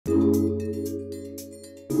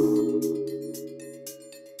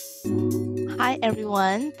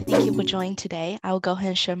everyone. Thank you for joining today. I will go ahead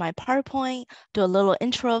and share my PowerPoint, do a little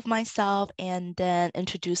intro of myself, and then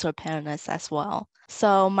introduce our panelists as well.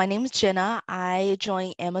 So my name is Jenna. I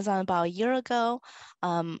joined Amazon about a year ago.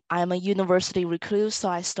 I'm a university recruit, so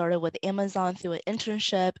I started with Amazon through an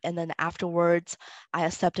internship, and then afterwards, I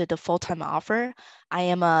accepted a full-time offer. I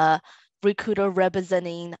am a recruiter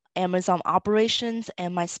representing Amazon operations,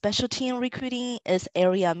 and my specialty in recruiting is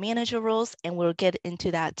area manager roles, and we'll get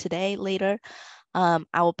into that today later. I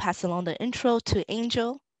will pass along the intro to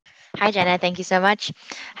Angel. Hi, Jenna. Thank you so much.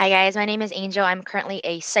 Hi, guys. My name is Angel. I'm currently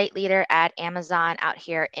a site leader at Amazon out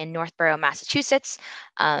here in Northborough, Massachusetts.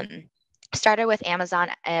 Started with Amazon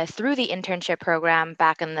through the internship program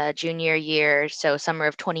back in the junior year, so summer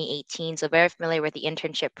of 2018. So very familiar with the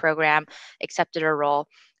internship program, accepted a role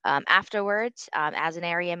afterwards as an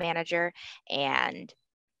area manager, and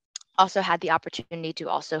also had the opportunity to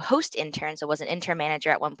also host interns. So was an intern manager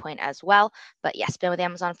at one point as well. But yes, been with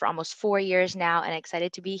Amazon for almost 4 years now and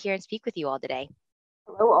excited to be here and speak with you all today.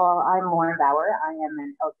 Hello, all. I'm Lauren Bauer. I am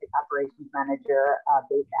an LTIC operations manager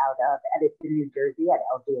based out of Edison, New Jersey at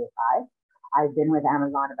LGA5. I've been with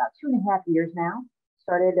Amazon about 2.5 years now.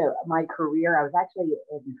 Started my career, I was actually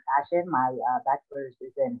in fashion. My bachelor's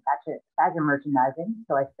is in fashion merchandising.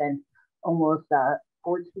 So I spent almost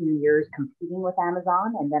 14 years competing with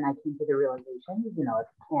Amazon. And then I came to the realization, if you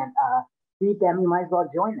can't beat them, you might as well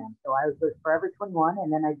join them. So I was with Forever 21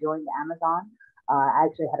 and then I joined Amazon. I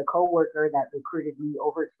actually had a coworker that recruited me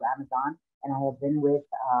over to Amazon, and I have been with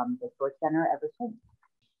the Sort Center ever since.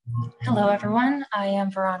 Hello, everyone. I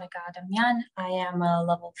am Veronica Damian. I am a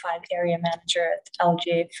level 5 area manager at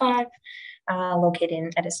LGA5, located in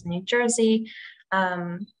Edison, New Jersey.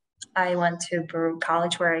 I went to Baruch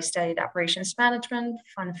College where I studied operations management.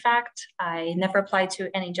 Fun fact, I never applied to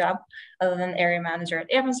any job other than area manager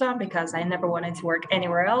at Amazon because I never wanted to work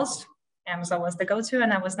anywhere else. Amazon was the go-to,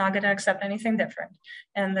 and I was not going to accept anything different.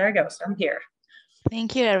 And there it goes. I'm here.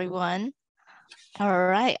 Thank you, everyone. All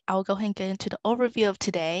right, I'll go ahead and get into the overview of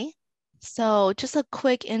today. So just a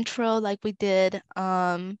quick intro like we did.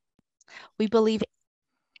 We believe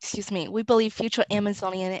future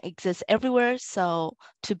Amazonian exists everywhere. So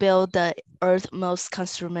to build the Earth's most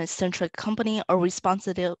consumer-centric company, our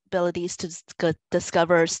responsibility is to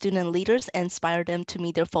discover student leaders and inspire them to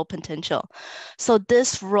meet their full potential. So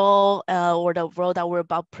this role or the role that we're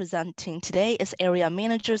about presenting today is area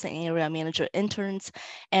managers and area manager interns.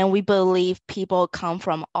 And we believe people come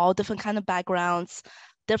from all different kind of backgrounds,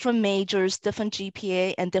 different majors, different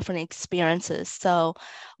GPA, and different experiences. So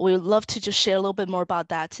we would love to just share a little bit more about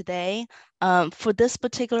that today. For this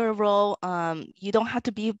particular role, you don't have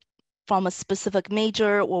to be from a specific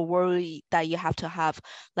major or worry that you have to have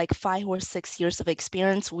like 5 or 6 years of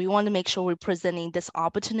experience. We want to make sure we're presenting this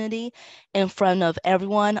opportunity in front of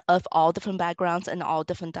everyone of all different backgrounds and all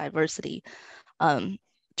different diversity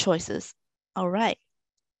choices. All right.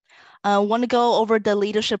 I want to go over the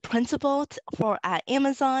leadership principles for at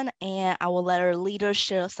Amazon, and I will let our leaders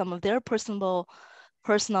share some of their personal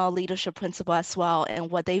leadership principle as well and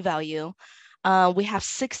what they value. We have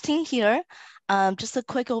 16 here. Just a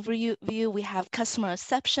quick overview. We have customer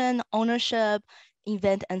exception, ownership,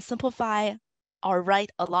 invent and simplify, are right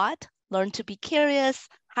a lot, learn to be curious,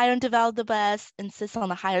 hire and develop the best, insist on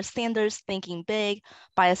the higher standards, thinking big,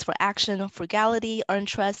 bias for action, frugality, earn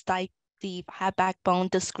trust, dive deep, have backbone,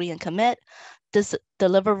 discreet and commit,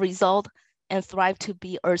 deliver result, and thrive to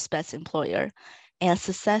be Earth's best employer. And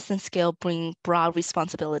success and scale bring broad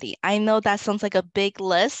responsibility. I know that sounds like a big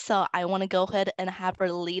list, so I want to go ahead and have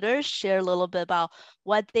our leaders share a little bit about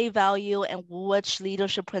what they value and which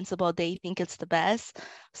leadership principle they think is the best.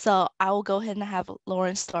 So I will go ahead and have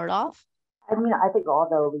Lauren start off. I think all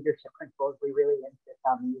the leadership principles, we really insist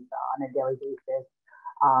on these on a daily basis.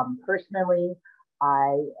 Personally,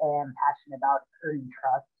 I am passionate about earning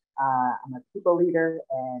trust. I'm a people leader,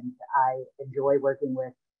 and I enjoy working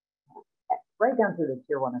with right down to the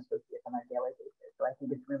tier 1 associates on a daily basis. So I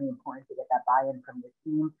think it's really important to get that buy-in from your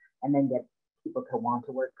team and then get people to want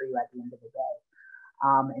to work for you at the end of the day.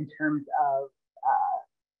 In terms of,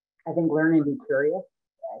 I think learn and be curious.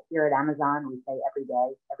 Here at Amazon, we say every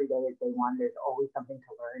day is day one. There's always something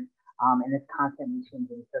to learn, and it's constantly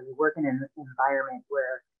changing. So you work in an environment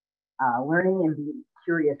where learning and being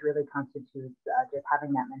curious really constitutes just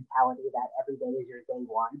having that mentality that every day is your day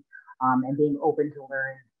one, and being open to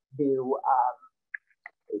learn new,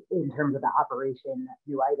 in terms of the operation,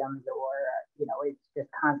 new items, or it's just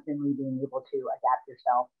constantly being able to adapt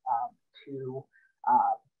yourself to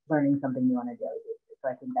learning something new on a daily basis. So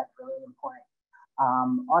I think that's really important.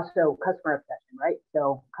 Also, customer obsession, right?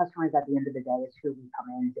 So customers at the end of the day is who we come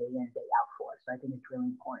in day out for. So I think it's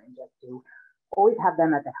really important just to always have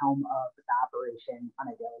them at the helm of the operation on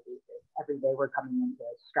a daily basis. Every day we're coming in to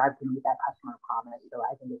strive to meet that customer promise. So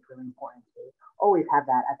I think it's really important to always have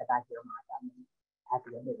that at the back of your mind at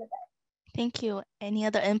the end of the day. Thank you. Any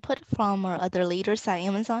other input from our other leaders at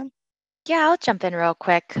Amazon? Yeah, I'll jump in real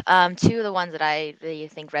quick. Two of the ones that I really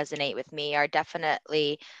think resonate with me are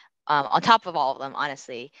definitely on top of all of them,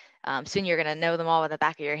 honestly. Soon you're going to know them all with the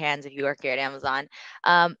back of your hands if you work here at Amazon.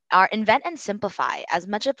 Are invent and simplify. As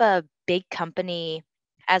much of a big company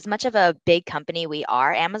we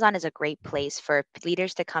are, Amazon is a great place for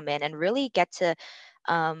leaders to come in and really get to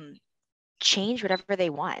change whatever they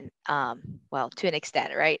want. Well, to an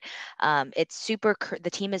extent, right? The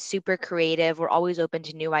team is super creative. We're always open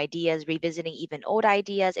to new ideas, revisiting even old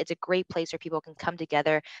ideas. It's a great place where people can come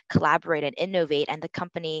together, collaborate, and innovate. And the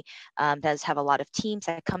company does have a lot of teams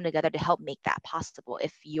that come together to help make that possible.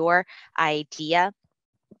 If your idea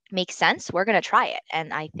makes sense, we're going to try it.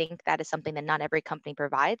 And I think that is something that not every company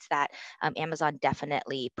provides that Amazon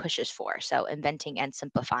definitely pushes for. So inventing and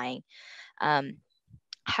simplifying.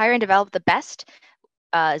 Hire and develop the best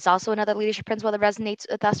is also another leadership principle that resonates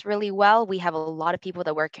with us really well. We have a lot of people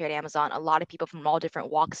that work here at Amazon, a lot of people from all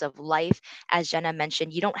different walks of life. As Jenna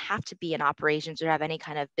mentioned, you don't have to be in operations or have any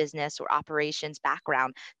kind of business or operations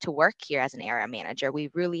background to work here as an area manager.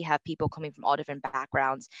 We really have people coming from all different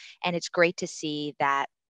backgrounds. And it's great to see that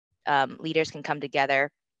leaders can come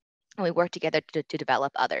together and we work together to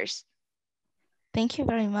develop others. Thank you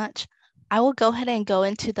very much. I will go ahead and go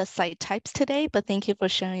into the site types today, but thank you for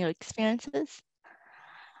sharing your experiences.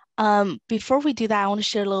 Before we do that, I want to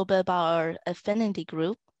share a little bit about our affinity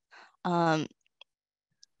group.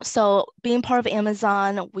 So being part of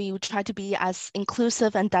Amazon, we try to be as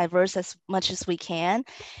inclusive and diverse as much as we can.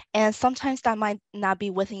 And sometimes that might not be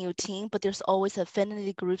within your team, but there's always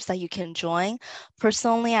affinity groups that you can join.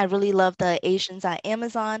 Personally, I really love the Asians at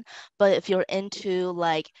Amazon, but if you're into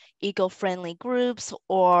like eco-friendly groups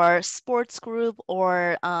or sports group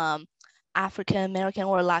or African American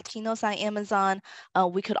or Latinos at Amazon,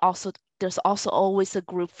 there's also always a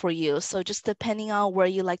group for you. So just depending on where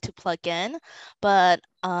you like to plug in, but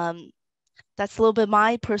that's a little bit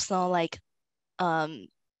my personal that's a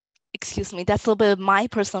little bit of my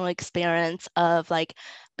personal experience of like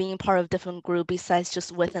being part of different group besides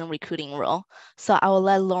just within recruiting role. So I will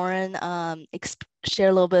let Lauren share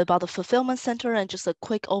a little bit about the fulfillment center and just a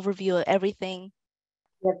quick overview of everything.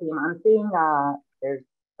 Yeah, team, I'm seeing there's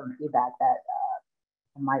some feedback that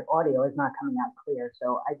my audio is not coming out clear,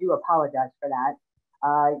 so I do apologize for that.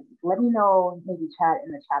 Let me know, maybe chat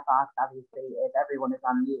in the chat box, obviously, if everyone is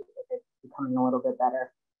on mute, if it's becoming a little bit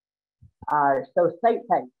better. So site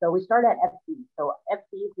type. So we start at FCs. So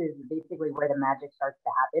FCs is basically where the magic starts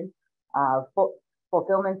to happen.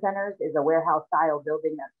 Fulfillment centers is a warehouse style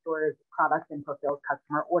building that stores products and fulfills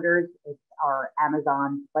customer orders. It's our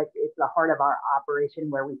Amazon, like it's the heart of our operation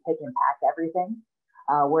where we pick and pack everything.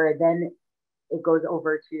 Where then it goes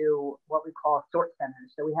over to what we call sort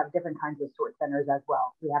centers. So we have different kinds of sort centers as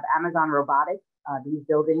well. We have Amazon Robotics. These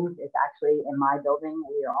buildings, it's actually in my building.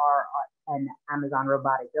 We are an Amazon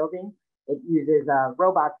robotic building. It uses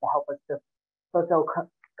robots to help us to fulfill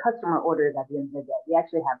customer orders at the end of the day. We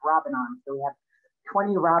actually have Robin arms. So we have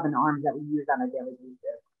 20 Robin arms that we use on a daily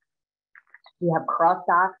basis. We have cross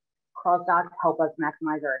docks. Cross docks help us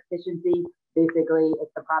maximize our efficiency. Basically,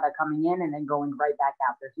 it's the product coming in and then going right back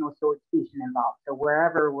out. There's no sort station involved. So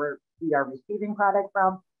wherever we are receiving product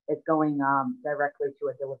from, it's going directly to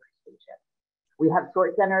a delivery station. We have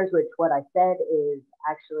sort centers, which what I said is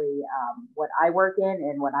actually what I work in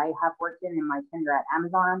and what I have worked in my tenure at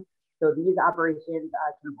Amazon. So these operations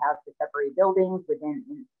can pass to separate buildings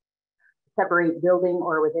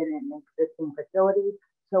or within an existing facility.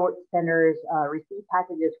 Sort centers receive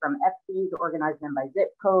packages from FCs, organize them by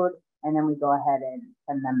zip code, and then we go ahead and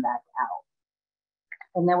send them back out.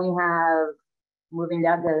 And then we have, moving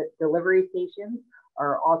down to delivery stations,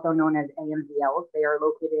 are also known as AMZLs. They are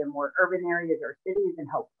located in more urban areas or cities and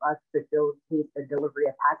help us facilitate the delivery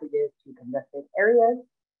of packages to congested areas.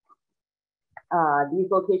 These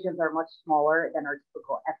locations are much smaller than our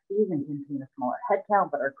typical FCs and contain a smaller headcount,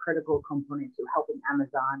 but are critical component to helping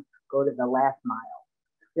Amazon go to the last mile.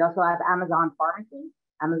 We also have Amazon Pharmacy.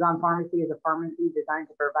 Amazon Pharmacy is a pharmacy designed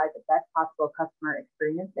to provide the best possible customer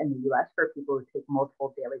experience in the US for people who take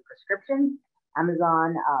multiple daily prescriptions.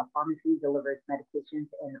 Amazon Pharmacy delivers medications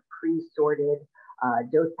in pre-sorted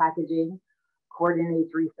dose packaging,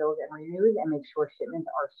 coordinates refills and renews, and makes sure shipments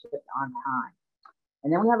are shipped on time.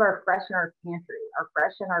 And then we have our Fresh in Our Pantry. Our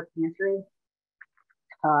Fresh in Our Pantry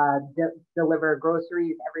deliver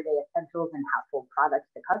groceries, everyday essentials, and household products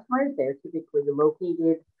to customers. They're typically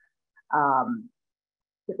located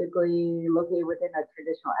typically located within a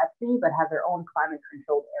traditional FC, but have their own climate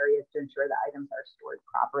controlled areas to ensure the items are stored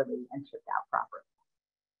properly and shipped out properly.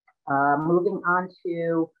 Moving on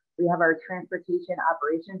to, we have our transportation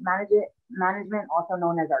operations management, also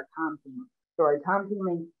known as our TOM team. So our TOM team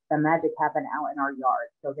makes the magic happen out in our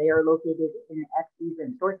yard. So they are located in FCs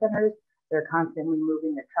and store centers. They're constantly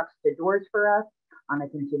moving the trucks to doors for us on a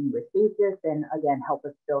continuous basis, and again, help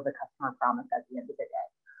us fill the customer promise at the end of the day.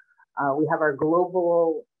 We have our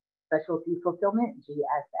global specialty fulfillment,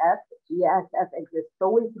 GSF. GSF exists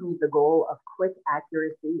solely to meet the goal of quick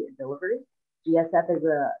accuracy in delivery. GSF is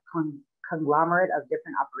a conglomerate of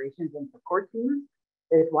different operations and support teams.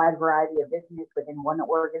 There's a wide variety of business within one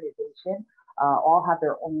organization, all have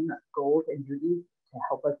their own goals and duties to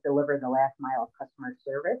help us deliver the last mile of customer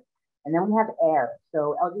service. And then we have AIR.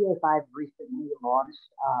 So LGA5 recently launched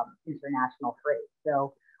international freight.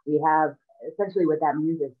 So we have, essentially what that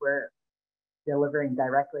means is we're delivering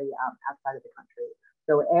directly outside of the country.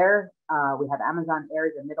 So AIR, we have Amazon AIR,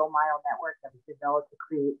 the middle mile network that was developed to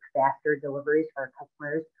create faster deliveries for our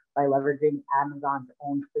customers by leveraging Amazon's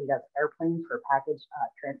own fleet of airplanes for package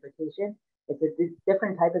transportation. It's a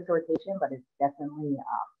different type of sortation, but it's definitely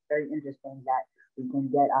very interesting that we can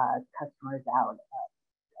get customers out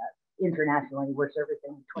internationally. We're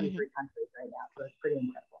servicing 23 countries right now, so it's pretty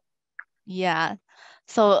incredible. Yeah.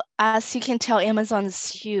 So as you can tell, Amazon is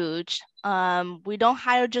huge. We don't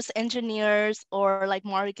hire just engineers or like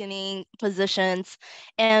marketing positions.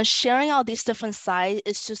 And sharing all these different sites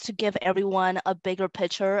is just to give everyone a bigger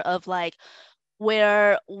picture of like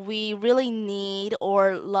where we really need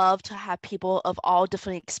or love to have people of all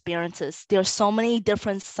different experiences. There's so many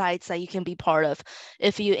different sites that you can be part of.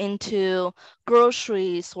 If you're into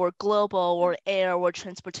groceries or global or air or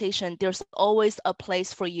transportation, there's always a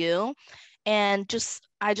place for you. And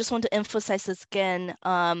I just want to emphasize this again.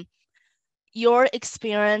 Your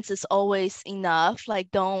experience is always enough. Like,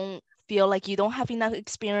 don't feel like you don't have enough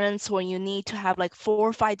experience or you need to have like 4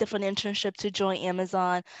 or 5 different internships to join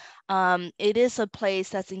Amazon. It is a place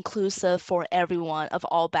that's inclusive for everyone of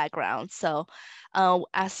all backgrounds. So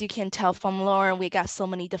as you can tell from Lauren, we got so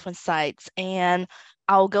many different sites, and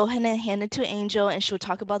I'll go ahead and hand it to Angel and she'll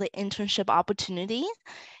talk about the internship opportunity.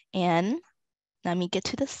 And let me get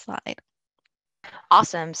to the slide.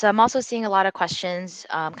 Awesome. So I'm also seeing a lot of questions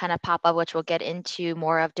kind of pop up, which we'll get into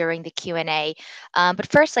more of during the Q&A.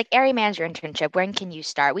 But first, like area manager internship, when can you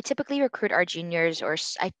start? We typically recruit our juniors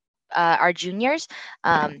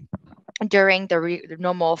during the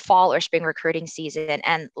normal fall or spring recruiting season.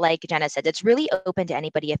 And like Jenna said, it's really open to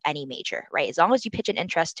anybody of any major, right? As long as you pitch an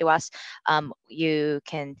interest to us, you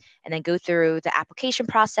can, and then go through the application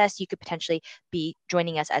process, you could potentially be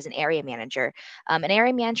joining us as an area manager. An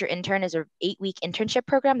area manager intern is an 8-week internship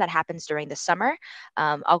program that happens during the summer.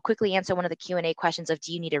 I'll quickly answer one of the Q&A questions of,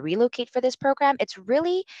 do you need to relocate for this program? It's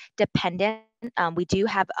really dependent. We do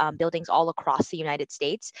have buildings all across the United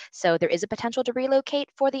States. So there is a potential to relocate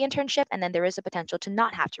for the internship, and then there is a potential to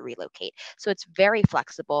not have to relocate. So it's very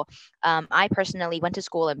flexible. I personally went to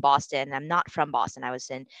school in Boston. I'm not from Boston. I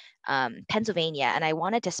was in Pennsylvania, and I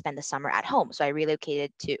wanted to spend the summer at home. So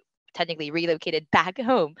I technically relocated back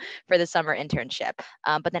home for the summer internship.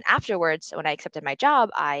 But then afterwards, when I accepted my job,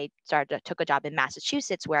 I took a job in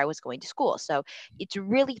Massachusetts where I was going to school. So it's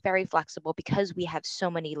really very flexible because we have so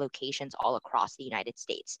many locations all across the United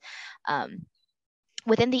States.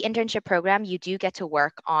 Within the internship program, you do get to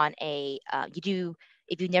work on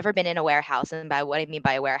if you've never been in a warehouse, and by what I mean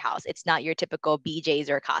by a warehouse, it's not your typical BJ's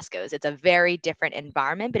or Costco's. It's a very different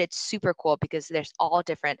environment, but it's super cool because there's all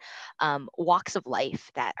different walks of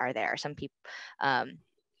life that are there. Some people,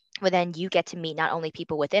 but then you get to meet not only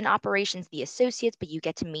people within operations, the associates, but you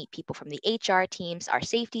get to meet people from the HR teams, our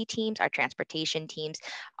safety teams, our transportation teams,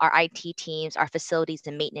 our IT teams, our facilities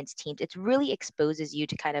and maintenance teams. It really exposes you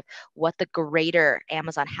to kind of what the greater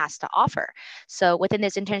Amazon has to offer. So within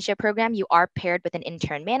this internship program, you are paired with an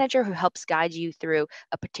intern manager who helps guide you through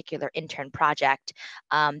a particular intern project.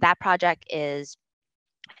 That project is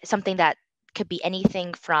something that could be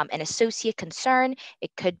anything from an associate concern.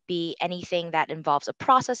 It could be anything that involves a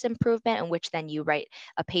process improvement in which then you write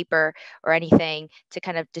a paper or anything to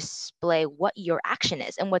kind of display what your action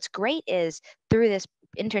is. And what's great is through this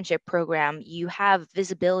internship program, you have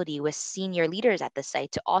visibility with senior leaders at the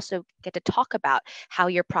site to also get to talk about how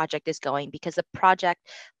your project is going, because the project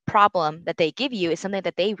problem that they give you is something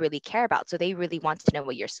that they really care about. So they really want to know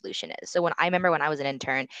what your solution is. So I remember when I was an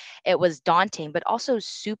intern, it was daunting, but also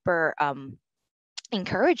super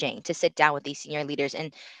encouraging to sit down with these senior leaders,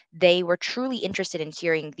 and they were truly interested in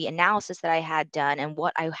hearing the analysis that I had done and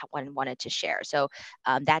what I wanted to share. So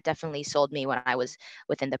that definitely sold me when I was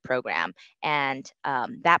within the program. And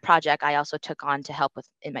that project I also took on to help with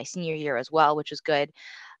in my senior year as well, which was good.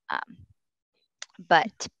 Um,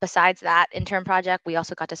 but besides that intern project, we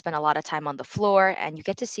also got to spend a lot of time on the floor, and you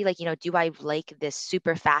get to see, like, do I like this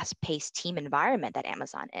super fast-paced team environment that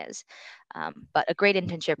Amazon is? But a great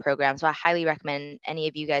internship program. So I highly recommend any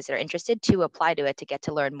of you guys that are interested to apply to it to get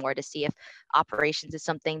to learn more, to see if operations is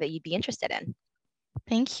something that you'd be interested in.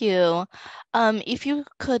 Thank you. If you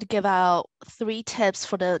could give out 3 tips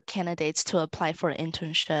for the candidates to apply for an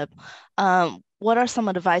internship, what are some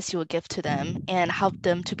advice you would give to them and help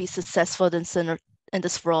them to be successful in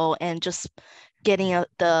this role and just getting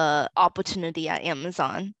the opportunity at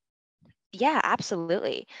Amazon? Yeah,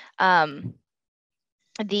 absolutely.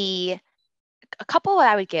 A couple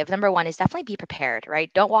I would give, number one is definitely be prepared, right?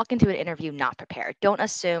 Don't walk into an interview not prepared. Don't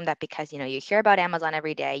assume that because, you hear about Amazon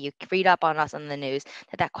every day, you read up on us on the news,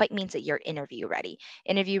 that quite means that you're interview ready.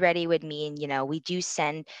 Interview ready would mean, we do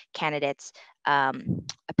send candidates a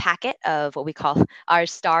packet of what we call our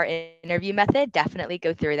STAR interview method. Definitely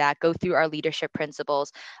go through that, go through our leadership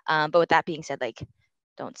principles. But with that being said, like,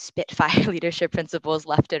 don't spitfire leadership principles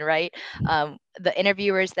left and right. The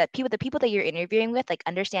interviewers the people that you're interviewing with, like,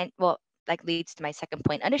 understand, well, like, leads to my second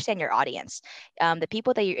point, understand your audience. The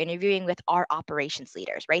people that you're interviewing with are operations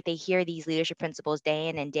leaders, right? They hear these leadership principles day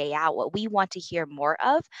in and day out. What we want to hear more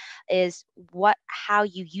of is how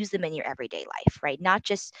you use them in your everyday life, right? Not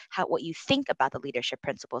just what you think about the leadership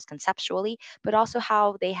principles conceptually, but also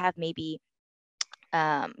how they have maybe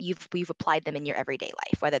we've applied them in your everyday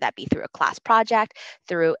life, whether that be through a class project,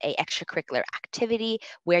 through a extracurricular activity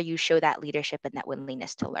where you show that leadership and that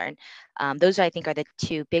willingness to learn. Those, I think, are the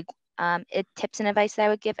 2 big tips and advice that I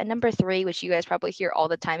would give. And number 3, which you guys probably hear all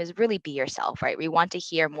the time, is really be yourself, right? We want to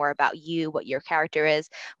hear more about you, what your character is,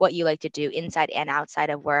 what you like to do inside and outside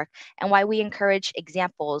of work, and why we encourage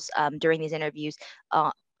examples during these interviews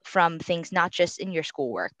from things not just in your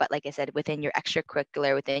schoolwork, but like I said, within your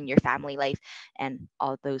extracurricular, within your family life, and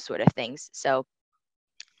all those sort of things. So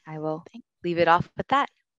I will leave it off with that.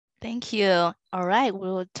 Thank you. All right,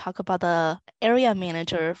 we'll talk about the area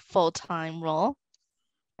manager full-time role.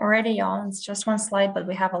 Already on, it's just one slide, but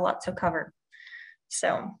we have a lot to cover.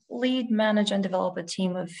 So lead, manage, and develop a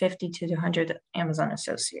team of 50 to 200 Amazon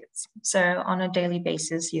associates. So on a daily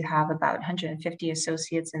basis, you have about 150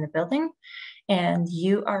 associates in the building, and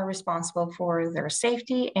you are responsible for their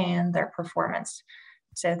safety and their performance.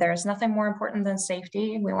 So there's nothing more important than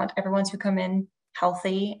safety. We want everyone to come in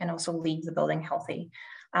healthy and also leave the building healthy.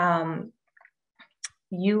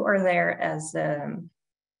 You are there as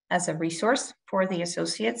a resource for the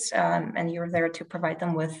associates, and you're there to provide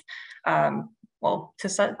them with, to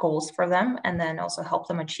set goals for them and then also help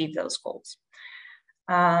them achieve those goals.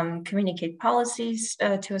 Communicate policies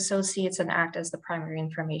to associates and act as the primary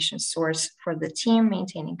information source for the team,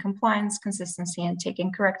 maintaining compliance, consistency, and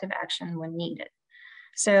taking corrective action when needed.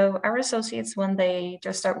 So our associates, when they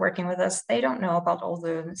just start working with us, they don't know about all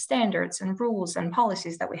the standards and rules and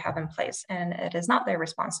policies that we have in place, and it is not their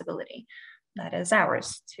responsibility. That is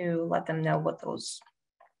ours to let them know what those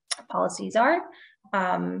policies are,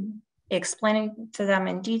 explaining to them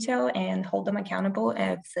in detail and hold them accountable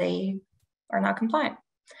if they are not compliant.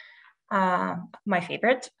 My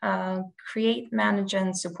favorite, create, manage,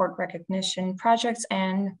 and support recognition projects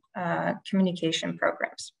and communication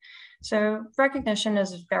programs. So recognition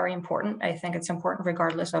is very important. I think it's important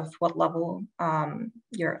regardless of what level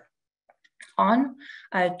you're on.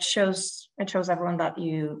 It shows everyone that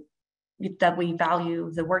we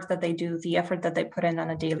value the work that they do, the effort that they put in on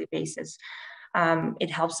a daily basis. It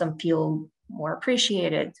helps them feel more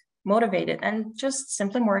appreciated, motivated, and just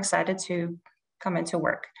simply more excited to come into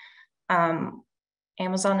work.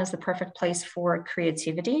 Amazon is the perfect place for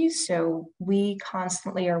creativity. So we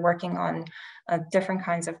constantly are working on different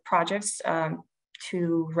kinds of projects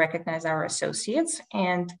to recognize our associates.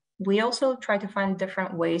 And we also try to find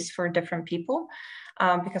different ways for different people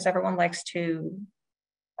because everyone likes to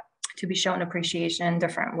be shown appreciation in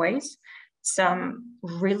different ways. Some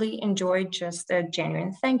really enjoy just a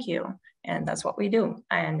genuine thank you, and that's what we do.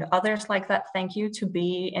 And others like that thank you to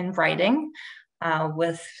be in writing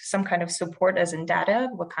with some kind of support as in data,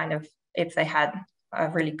 if they had a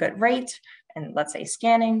really good rate, and let's say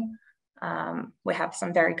scanning. We have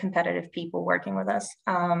some very competitive people working with us.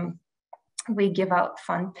 We give out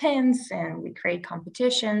fun pins and we create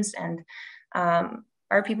competitions, and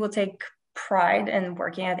our people take pride in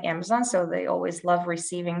working at Amazon, so they always love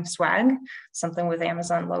receiving swag, something with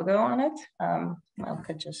Amazon logo on it. I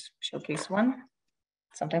could just showcase one.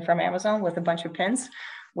 something from Amazon with a bunch of pins.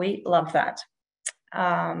 We love that.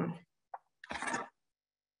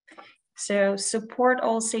 So support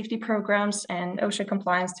all safety programs and OSHA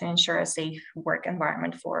compliance to ensure a safe work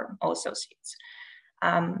environment for all associates.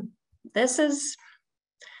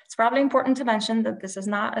 It's probably important to mention that this is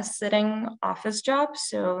not a sitting office job,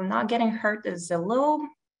 so not getting hurt is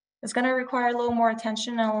it's going to require a little more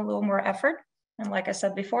attention and a little more effort. And like I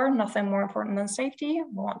said before, nothing more important than safety.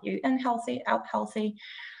 We want you in healthy, out healthy.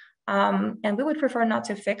 And we would prefer not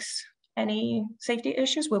to fix any safety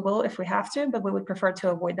issues. We will if we have to, but we would prefer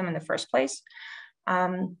to avoid them in the first place.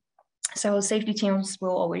 So safety teams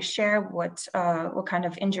will always share what kind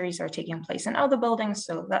of injuries are taking place in other buildings,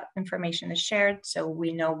 so that information is shared, so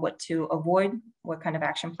we know what to avoid, what kind of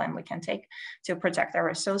action plan we can take to protect our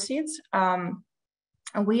associates.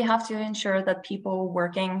 And we have to ensure that people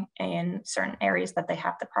working in certain areas, that they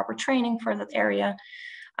have the proper training for that area,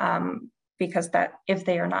 because that if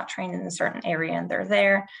they are not trained in a certain area and they're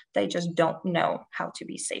there, they just don't know how to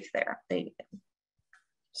be safe there.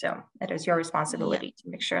 So it is your responsibility to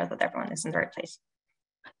make sure that everyone is in the right place.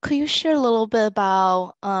 Could you share a little bit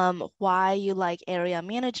about why you like area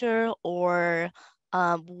manager, or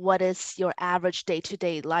what is your average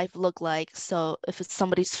day-to-day life look like? So if it's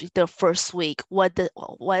somebody's their first week, what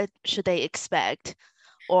should they expect?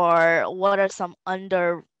 Or what are some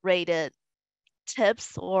underrated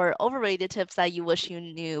tips or overrated tips that you wish you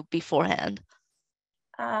knew beforehand?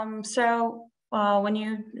 When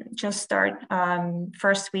you just start,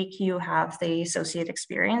 first week you have the associate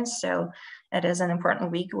experience. So it is an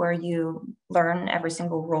important week where you learn every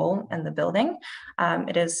single role in the building.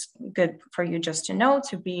 It is good for you just to know,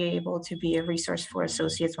 to be able to be a resource for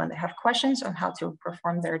associates when they have questions on how to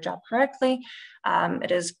perform their job correctly.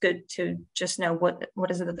 It is good to just know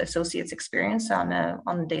what is the associate's experience on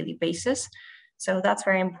a daily basis. So that's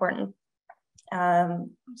very important.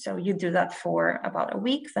 So you do that for about a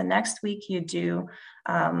week. The next week you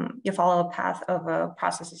follow a path of a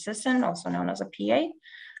process assistant, also known as a PA.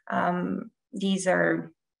 These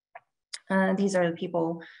are the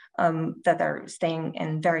people that are staying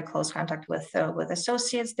in very close contact with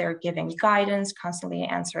associates. They're giving guidance, constantly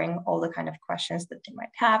answering all the kind of questions that they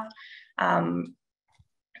might have.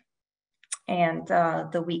 And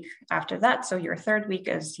the week after that, so your third week,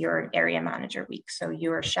 is your area manager week. So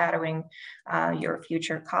you're shadowing your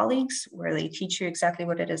future colleagues, where they teach you exactly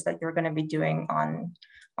what it is that you're going to be doing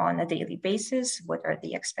on a daily basis. What are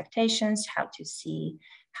the expectations, how to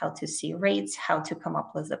see rates, how to come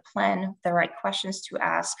up with a plan, the right questions to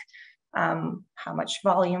ask, how much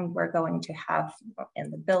volume we're going to have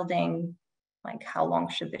in the building, like how long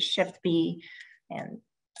should the shift be, and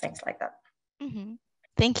things like that. Mm-hmm.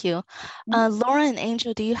 Thank you. Laura and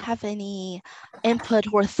Angel, do you have any input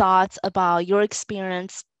or thoughts about your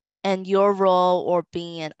experience and your role, or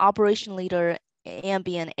being an operation leader and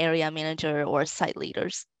being an area manager or site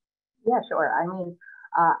leaders? Yeah, sure. I mean,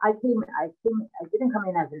 I didn't come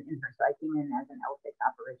in as an intern, so I came in as an L6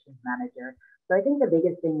 operations manager. So I think the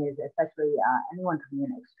biggest thing is, especially anyone coming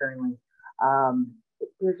in externally,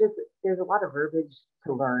 there's a lot of verbiage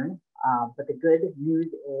to learn. But the good news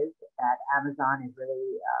is that Amazon is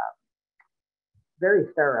really very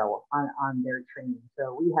thorough on their training.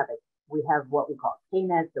 So we have what we call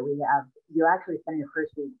KNET. So you actually spend your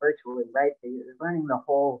first week virtually, right? So you're learning the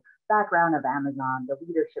whole background of Amazon, the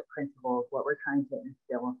leadership principles, what we're trying to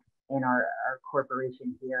instill in our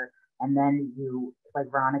corporation here. And then you, like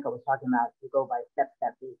Veronica was talking about, you go by step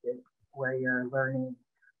basis, where you're learning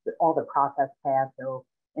all the process paths. So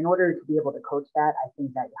in order to be able to coach that, I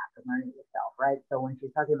think that you have to learn it yourself, right? So when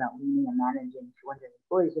she's talking about leading and managing 200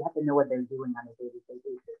 employees, you have to know what they're doing on a day-to-day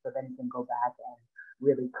basis. So then you can go back and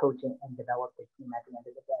really coach it and develop the team at the end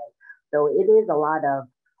of the day. So it is a lot of,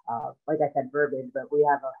 like I said, verbiage, but we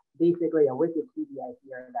have basically a Wikipedia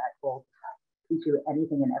here that will teach you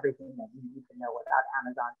anything and everything that you need to know about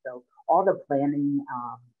Amazon. So all the planning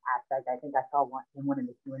aspect, I think I saw in one of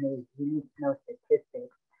the Q&As, you need to know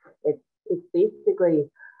statistics. It's basically,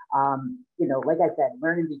 like I said,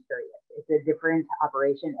 learn and be curious. It's a different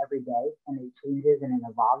operation every day, and it changes and it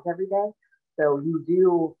evolves every day. So you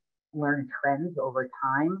do learn trends over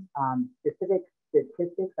time. Specific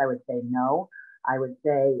statistics, I would say no. I would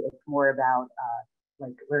say it's more about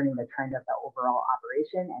like learning the trend of the overall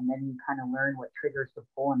operation, and then you kind of learn what triggers to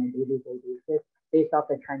pull on a day-to-day basis based off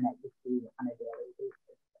the trend that you see on a daily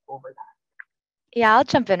basis over time. Yeah, I'll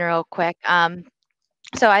jump in real quick.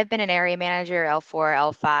 So I've been an area manager, L4,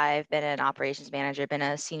 L5, been an operations manager, been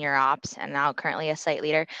a senior ops, and now currently a site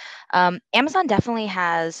leader. Amazon definitely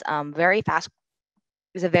has very fast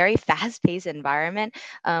is a very fast-paced environment.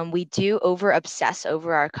 We do over obsess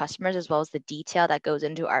over our customers as well as the detail that goes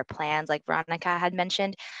into our plans, like Veronica had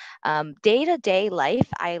mentioned. Day-to-day life,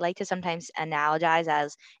 I like to sometimes analogize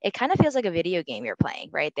as it kind of feels like a video game you're playing,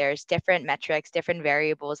 right? There's different metrics, different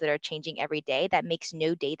variables that are changing every day that makes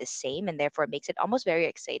no day the same, and therefore it makes it almost very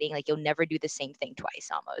exciting. Like you'll never do the same thing twice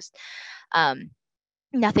almost. Um,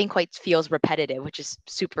 Nothing quite feels repetitive, which is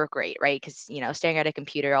super great, right? Because staring at a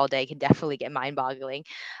computer all day can definitely get mind-boggling.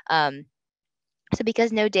 Um, so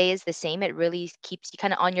because no day is the same, it really keeps you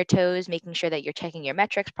kind of on your toes, making sure that you're checking your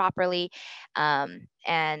metrics properly.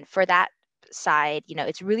 And for that side,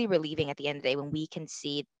 it's really relieving at the end of the day when we can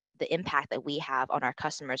see the impact that we have on our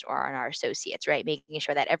customers or on our associates, right? Making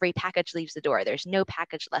sure that every package leaves the door, there's no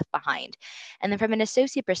package left behind. And then from an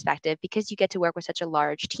associate perspective, because you get to work with such a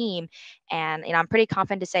large team, and I'm pretty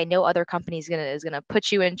confident to say no other company is gonna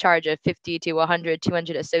put you in charge of 50 to 100,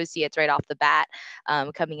 200 associates right off the bat,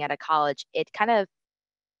 coming out of college. It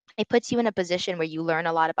puts you in a position where you learn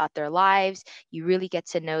a lot about their lives. You really get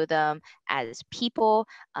to know them as people.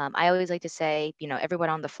 I always like to say,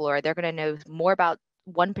 everyone on the floor, they're going to know more about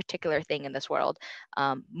one particular thing in this world,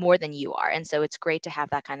 more than you are. And so it's great to have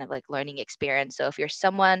that kind of like learning experience. So if you're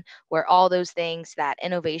someone where all those things, that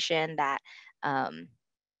innovation, that um,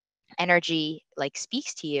 energy like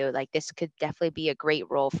speaks to you, like this could definitely be a great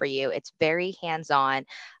role for you. It's very hands-on,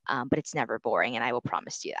 but it's never boring. And I will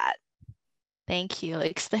promise you that. Thank you,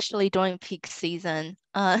 especially during peak season.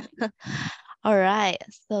 All right,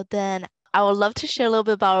 so then I would love to share a little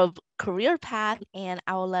bit about our career path, and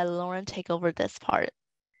I will let Lauren take over this part.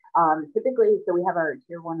 Typically, so we have our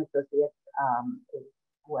tier one associates, is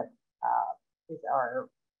what is our,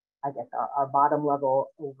 I guess, our bottom level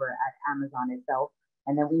over at Amazon itself.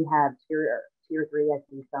 And then we have tier three. I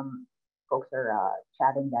see some folks are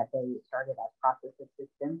chatting that they started as process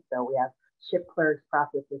assistants. So we have ship clerks,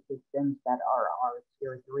 process assistants that are our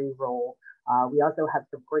tier three role. We also have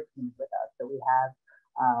support teams with us. So we have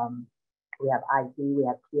IT, we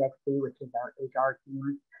have TXT, which is our HR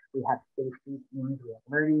team. We have safety teams, we have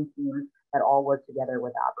learning teams that all work together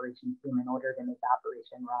with the operations team in order to make the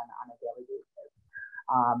operation run on a daily basis.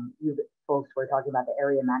 You folks were talking about the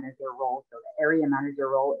area manager role. So the area manager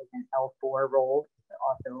role is an L4 role. It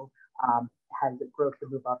also has growth to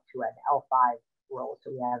move up to an L5 role.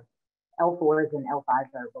 So we have L4s and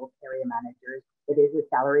L5s are both area managers. It is a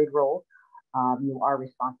salaried role. You are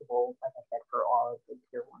responsible, like I said, for all of the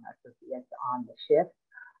tier one associates on the shift.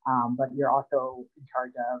 But you're also in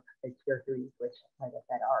charge of the tier threes, which, like I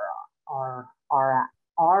said, are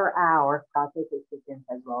our process assistants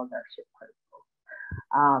as well as our shift clerks.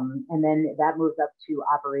 And then that moves up to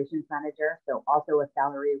operations manager. So also a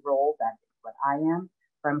salary role. That is what I am.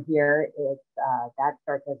 From here, it's that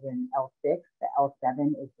starts as an L6. The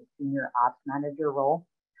L7 is the senior ops manager role.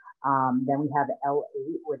 Then we have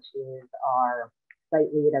L8, which is our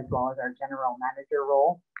site lead as well as our general manager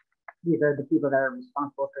role. These are the people that are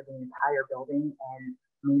responsible for the entire building and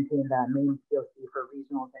maintain the main POC for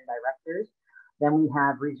regionals and directors. Then we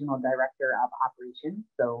have regional director of operations.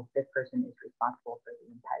 So this person is responsible for the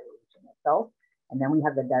entire region itself. And then we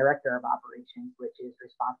have the director of operations, which is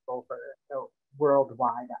responsible for the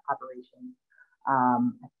worldwide operations.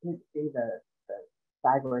 I can't see the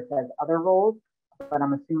side where it says other roles, but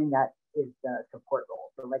I'm assuming that is the support role.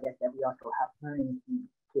 So like I said, we also have learning team,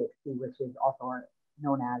 TXT, which is also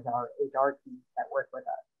known as our HR teams that work with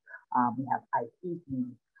us. We have IT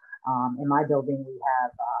teams. In my building, we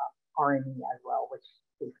have R&E as well, which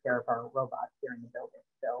takes care of our robots here in the building.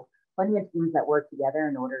 So plenty of teams that work together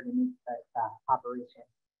in order to make the operation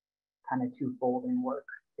kind of twofold and work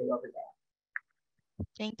day over day.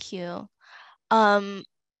 Thank you.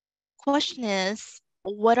 Question is,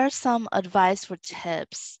 what are some advice or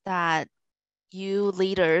tips that you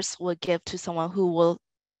leaders would give to someone who will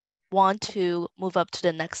want to move up to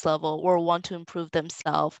the next level or want to improve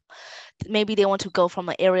themselves? Maybe they want to go from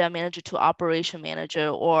an area manager to operation manager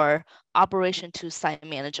or operation to site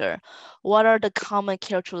manager. What are the common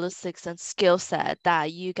characteristics and skill set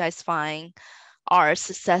that you guys find are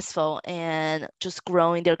successful and just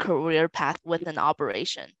growing their career path with an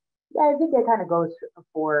operation? Yeah, I think it kind of goes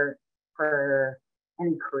for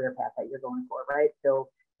any career path that you're going for, right? So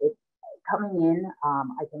it's coming in.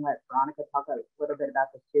 I can let Veronica talk a little bit about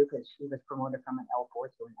this too, because she was promoted from an L4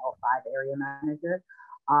 to an L5 area manager.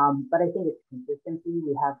 But I think it's consistency.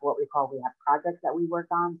 We have projects that we work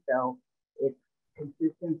on. So it's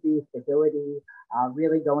consistency, stability,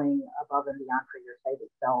 really going above and beyond for your site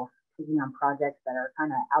itself, taking on projects that are kind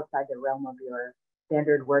of outside the realm of your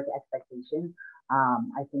standard work expectation.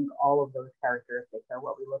 I think all of those characteristics are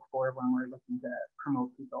what we look for when we're looking to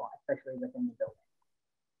promote people, especially within the building.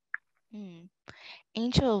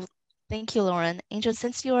 Angel, thank you, Lauren. Angel,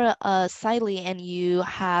 since you're a site lead and you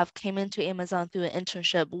have came into Amazon through an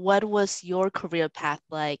internship, what was your career path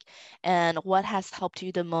like, and what has helped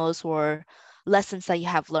you the most, or lessons that you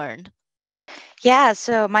have learned? Yeah,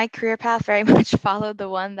 so my career path very much followed the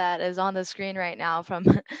one that is on the screen right now from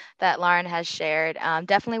that Lauren has shared.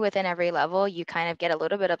 Definitely within every level, you kind of get a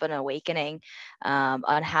little bit of an awakening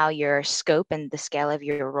on how your scope and the scale of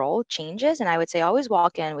your role changes. And I would say always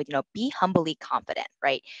walk in with, be humbly confident,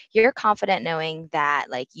 right? You're confident knowing that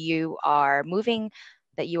like you are moving,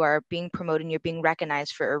 that you are being promoted and you're being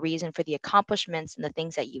recognized for a reason for the accomplishments and the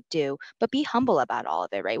things that you do, but be humble about all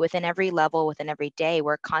of it, right? Within every level, within every day,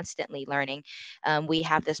 we're constantly learning. We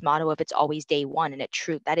have this motto of it's always day one, and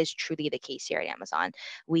that is truly the case here at Amazon.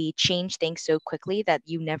 We change things so quickly that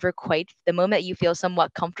you never quite, the moment you feel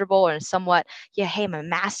somewhat comfortable or somewhat, yeah, hey, I'm a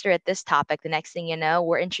master at this topic, the next thing you know,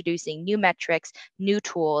 we're introducing new metrics, new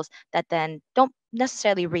tools that then don't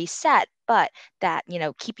necessarily reset, but that,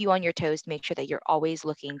 keep you on your toes to make sure that you're always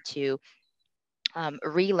looking to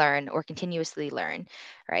relearn or continuously learn,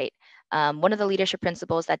 right? One of the leadership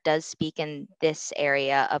principles that does speak in this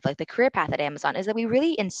area of like the career path at Amazon is that we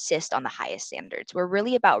really insist on the highest standards. We're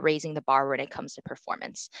really about raising the bar when it comes to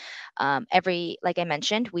performance. Like I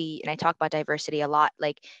mentioned, and I talk about diversity a lot.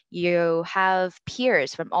 Like you have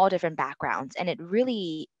peers from all different backgrounds, and it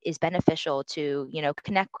really is beneficial to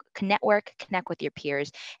connect with your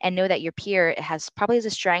peers, and know that your peer has a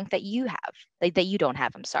strength that you have, like that you don't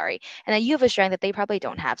have. I'm sorry, and that you have a strength that they probably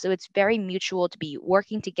don't have. So it's very mutual to be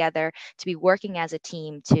working together, to be working as a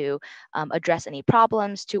team to address any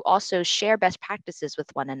problems, to also share best practices with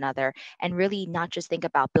one another, and really not just think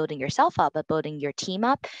about building yourself up, but building your team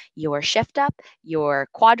up, your shift up, your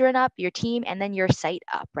quadrant up, your team, and then your site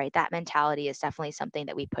up, right? That mentality is definitely something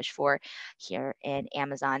that we push for here in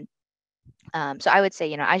Amazon. So I would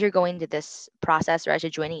say, as you're going to this process or as you're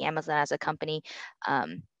joining Amazon as a company,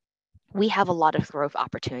 we have a lot of growth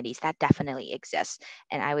opportunities that definitely exist.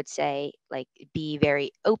 And I would say, like, be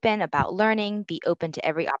very open about learning, be open to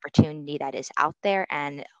every opportunity that is out there,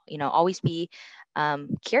 and, always be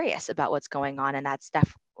curious about what's going on. And that's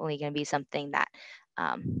definitely going to be something that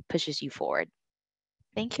pushes you forward.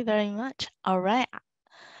 Thank you very much. All right,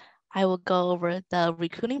 I will go over the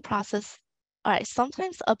recruiting process. All right,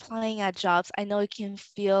 sometimes applying at jobs, I know it can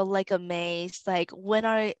feel like a maze, like when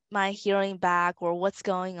am I hearing back or what's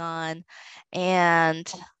going on?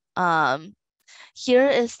 And um, here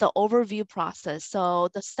is the overview process. So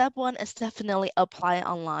the step one is definitely apply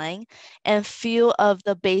online, and few of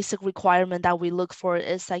the basic requirement that we look for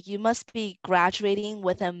is like you must be graduating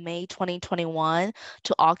within May 2021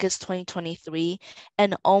 to August 2023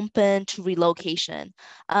 and open to relocation.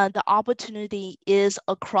 The opportunity is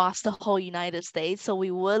across the whole United States. So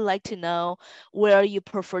we would like to know where you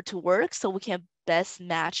prefer to work so we can best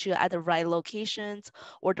match you at the right locations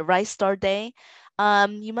or the right start day.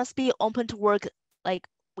 You must be open to work like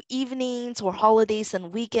evenings or holidays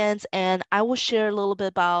and weekends. And I will share a little bit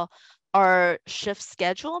about our shift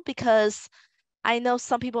schedule because I know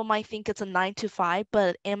some people might think it's a 9 to 5,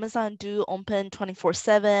 but Amazon do open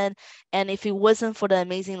 24/7. And if it wasn't for the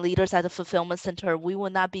amazing leaders at the fulfillment center, we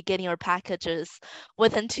would not be getting our packages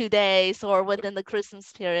within 2 days or within the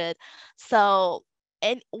Christmas period. So,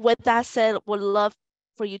 and with that said, would love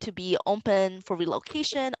for you to be open for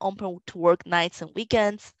relocation, open to work nights and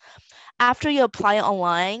weekends. After you apply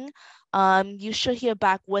online, you should hear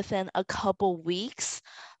back within a couple weeks.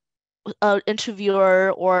 An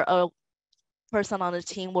interviewer or a person on the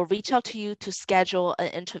team will reach out to you to schedule an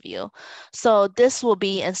interview. So this will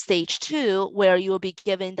be in stage two, where you will be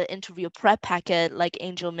given the interview prep packet, like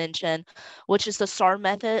Angel mentioned, which is the STAR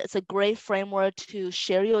method. It's a great framework to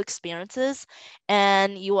share your experiences,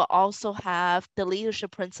 and you will also have the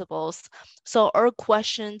leadership principles. So our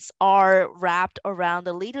questions are wrapped around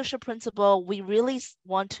the leadership principle. We really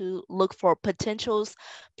want to look for potentials,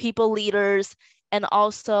 people leaders, and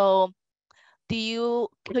also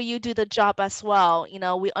could you do the job as well?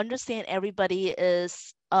 We understand everybody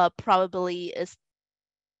is probably is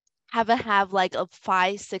haven't have like a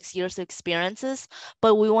 5, 6 years of experiences,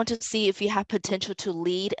 but we want to see if you have potential to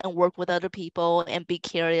lead and work with other people and be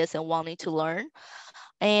curious and wanting to learn.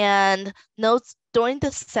 And notes during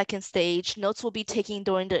the second stage, notes will be taken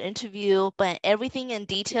during the interview, but everything in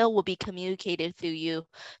detail will be communicated through you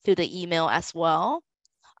through the email as well.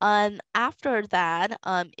 And after that,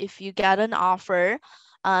 if you get an offer,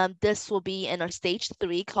 this will be in our stage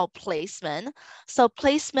three called placement. So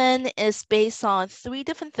placement is based on three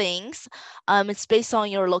different things. It's based on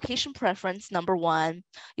your location preference, number one,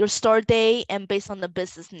 your start date, and based on the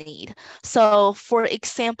business need. So for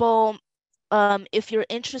example, if you're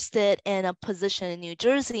interested in a position in New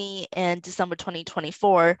Jersey in December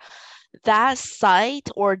 2024, that site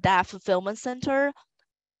or that fulfillment center,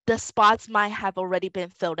 the spots might have already been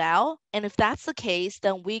filled out. And if that's the case,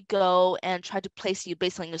 then we go and try to place you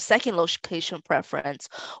based on your second location preference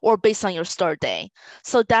or based on your start day.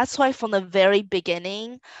 So that's why from the very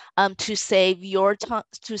beginning, to save your time,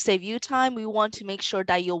 to save you time, we want to make sure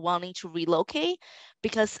that you're wanting to relocate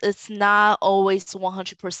because it's not always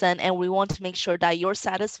 100%. And we want to make sure that you're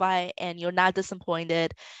satisfied and you're not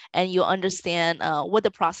disappointed and you understand what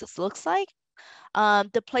the process looks like.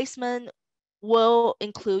 The placement will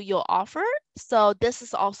include your offer. So this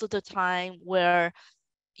is also the time where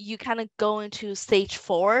you kind of go into stage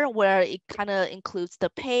 4, where it kind of includes the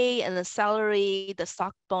pay and the salary, the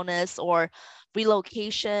stock bonus or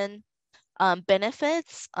relocation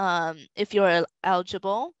benefits if you're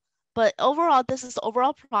eligible. But overall, this is the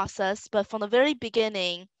overall process. But from the very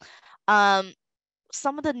beginning, um,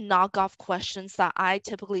 some of the knockoff questions that I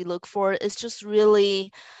typically look for is just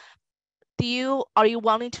really, are you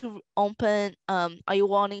wanting to are you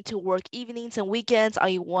wanting to work evenings and weekends? Are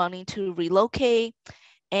you wanting to relocate?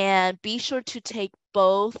 And be sure to take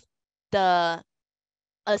both the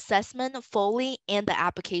assessment fully and the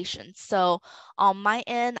application. So on my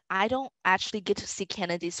end, I don't actually get to see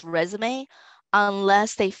candidates' resume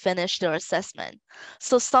unless they finish their assessment.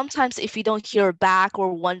 So sometimes if you don't hear back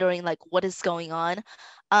or wondering like what is going on,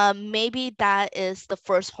 maybe that is the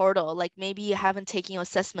first hurdle. Like maybe you haven't taken your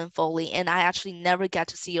assessment fully and I actually never get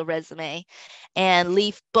to see your resume and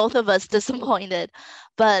leave both of us disappointed.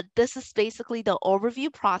 But this is basically the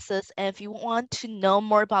overview process. And if you want to know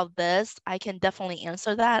more about this, I can definitely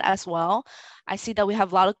answer that as well. I see that we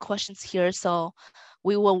have a lot of questions here, so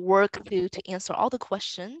we will work to answer all the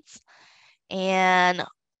questions. And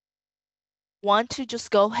want to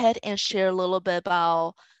just go ahead and share a little bit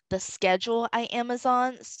about the schedule at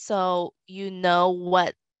Amazon so you know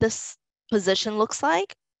what this position looks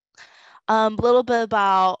like. A little bit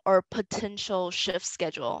about our potential shift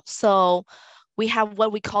schedule. So we have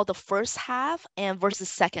what we call the first half and versus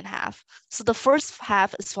second half. So the first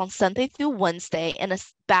half is from Sunday through Wednesday, and the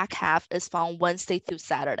back half is from Wednesday through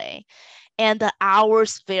Saturday. And the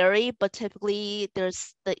hours vary, but typically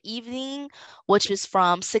there's the evening, which is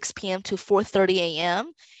from 6 p.m. to 4:30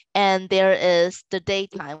 a.m. And there is the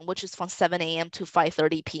daytime, which is from 7 a.m. to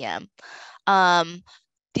 5:30 p.m. Um,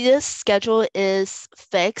 this schedule is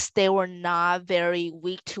fixed. They were not very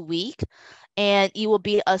week to week, and it will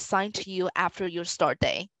be assigned to you after your start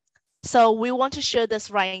day. So we want to share this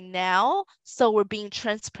right now. So we're being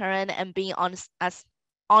transparent and being honest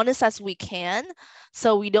as we can.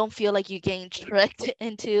 So we don't feel like you're getting tricked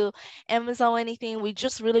into Amazon or anything. We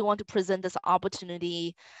just really want to present this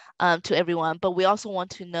opportunity to everyone. But we also want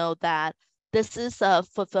to know that this is a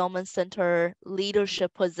fulfillment center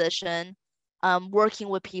leadership position, working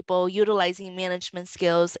with people, utilizing management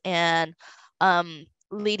skills, and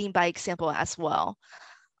leading by example as well.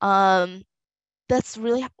 That's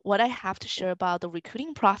really what I have to share about the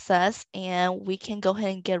recruiting process, and we can go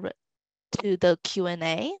ahead and get to the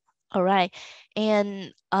Q&A. All right.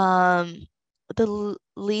 And the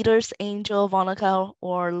leaders, Angel, Vonica,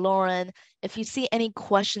 or Lauren, if you see any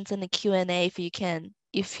questions in the Q&A,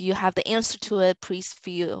 if you have the answer to it, please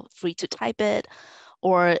feel free to type it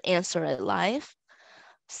or answer it live.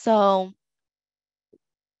 So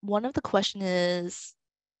one of the questions is,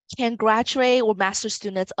 can graduate or master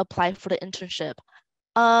students apply for the internship?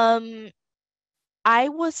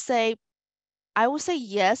 I would say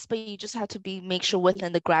yes, but you just have to make sure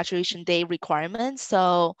within the graduation day requirements.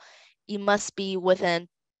 So it must be within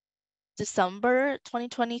December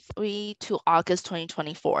 2023 to August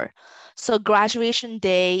 2024. So graduation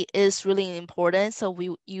day is really important. So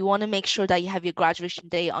you want to make sure that you have your graduation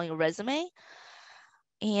day on your resume.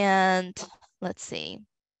 And let's see.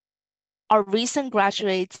 Are recent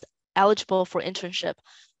graduates eligible for internship?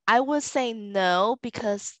 I would say no,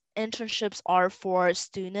 because internships are for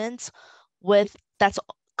students that's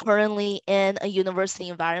currently in a university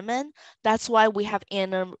environment. That's why we have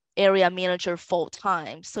an area manager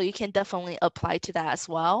full-time. So you can definitely apply to that as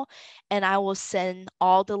well. And I will send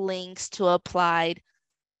all the links to applied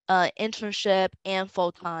internship and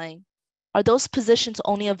full-time. Are those positions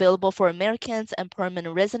only available for Americans and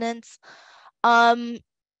permanent residents? Um,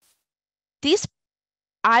 these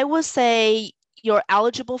I would say you're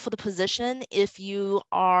eligible for the position if you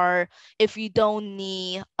don't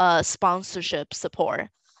need sponsorship support.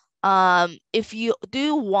 If you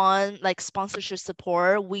do want like sponsorship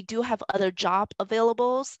support, we do have other job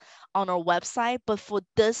availables on our website, but for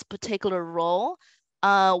this particular role,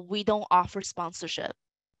 we don't offer sponsorship.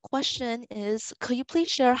 question is, could you please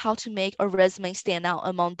share how to make a resume stand out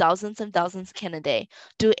among thousands and thousands of candidates?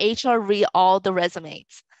 Do HR read all the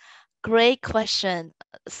resumes? Great question.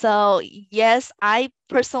 So yes, I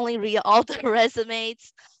personally read all the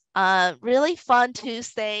resumes. Really fun to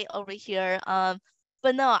stay over here.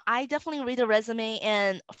 But no, I definitely read the resume,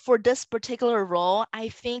 and for this particular role, I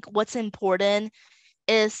think what's important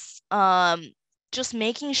is just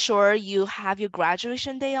making sure you have your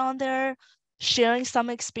graduation day on there, sharing some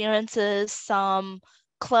experiences, some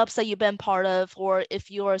clubs that you've been part of, or if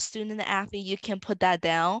you're a student athlete, you can put that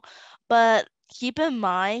down. But keep in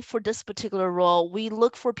mind for this particular role, we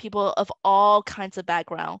look for people of all kinds of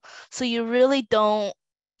background. So you really don't,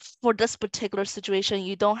 for this particular situation,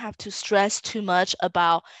 you don't have to stress too much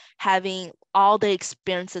about having all the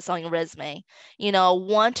experiences on your resume.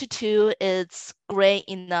 1 to 2 is great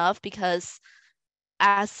enough because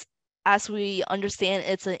as as we understand,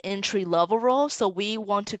 it's an entry level role, so we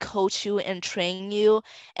want to coach you and train you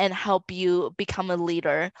and help you become a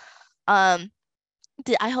leader. um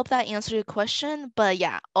I hope that answered your question. But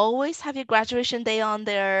yeah, always have your graduation day on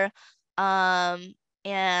there. Um,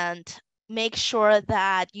 and make sure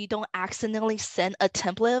that you don't accidentally send a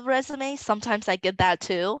template of resume. Sometimes I get that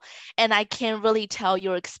too, and I can't really tell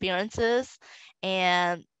your experiences.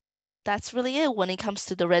 And that's really it when it comes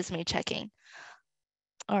to the resume checking.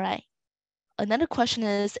 All right. Another question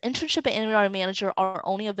is, internship and area manager are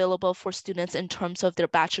only available for students in terms of their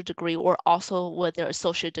bachelor degree or also with their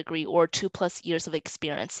associate degree or 2+ years of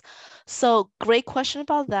experience. So great question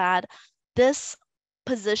about that. This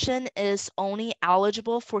position is only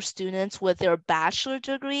eligible for students with their bachelor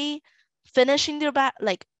degree, finishing their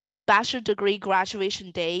bachelor degree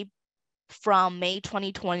graduation day from May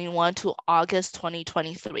 2021 to August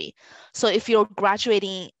 2023. So if you're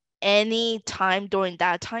graduating any time during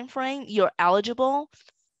that time frame, you're eligible.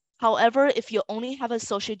 However, if you only have an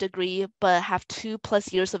associate degree but have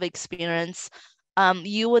 2+ years of experience,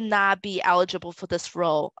 you would not be eligible for this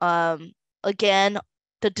role. Again,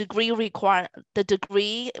 the degree requirement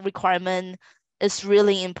is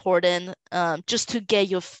really important, just to get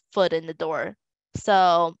your foot in the door.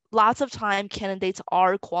 So lots of time candidates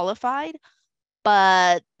are qualified,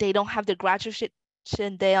 but they don't have their graduation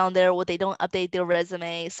day on there, or they don't update their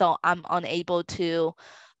resume. So I'm unable to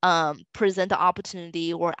present the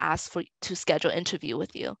opportunity or ask for to schedule interview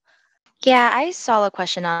with you. Yeah, I saw a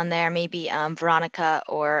question on there. Maybe Veronica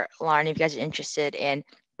or Lauren, if you guys are interested in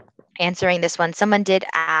answering this one. Someone did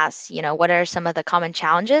ask, what are some of the common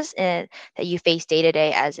challenges that you face day to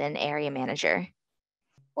day as an area manager?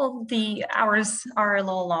 Well, the hours are a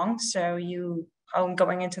little long, so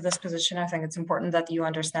going into this position, I think it's important that you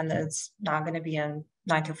understand that it's not going to be a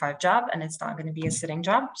 9 to 5 job and it's not going to be a sitting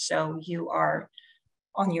job. So you are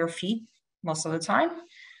on your feet most of the time.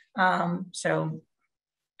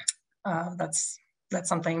 That's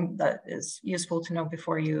something that is useful to know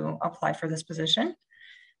before you apply for this position.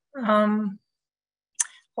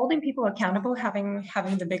 Holding people accountable,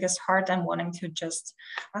 having the biggest heart and wanting to just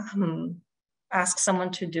ask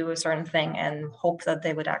someone to do a certain thing and hope that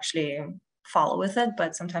they would actually follow with it.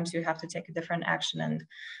 But sometimes you have to take a different action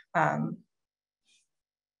and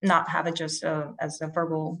not have it just as a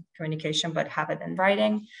verbal communication, but have it in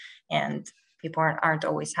writing. And people aren't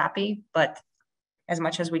always happy, but as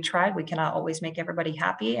much as we try, we cannot always make everybody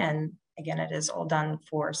happy. And again, it is all done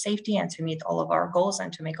for safety and to meet all of our goals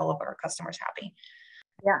and to make all of our customers happy.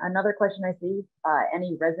 Yeah, another question I see,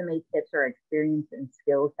 any resume tips or experience and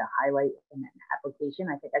skills to highlight in an application?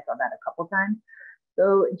 I think I saw that a couple times.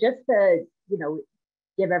 So just to,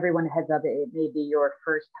 give everyone a heads up, it may be your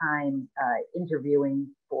first time interviewing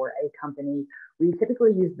for a company. We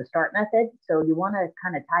typically use the START method. So you want to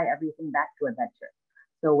kind of tie everything back to a metric.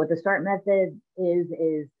 So what the START method is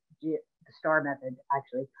the STAR method,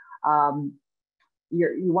 actually.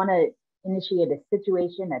 You want to initiate a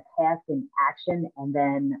situation, a task, an action, and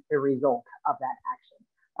then the result of that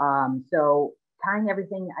action. So tying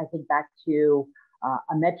everything, I think, back to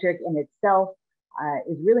a metric in itself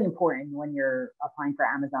is really important when you're applying for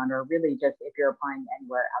Amazon, or really just if you're applying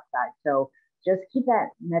anywhere outside. So just keep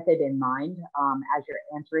that method in mind as you're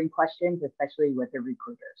answering questions, especially with the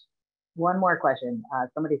recruiters. One more question.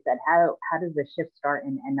 Somebody said, how does the shift start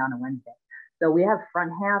and end on a Wednesday? So we have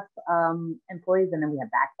front half employees, and then we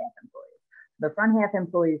have back half employees. The front half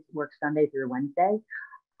employees work Sunday through Wednesday,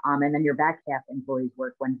 and then your back half employees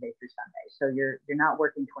work Wednesday through Sunday. So you're not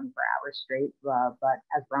working 24 hours straight, but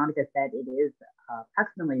as Veronica said, it is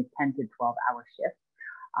approximately 10 to 12-hour shift.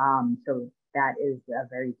 So that is a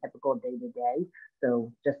very typical day to day.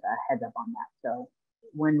 So just a heads up on that. So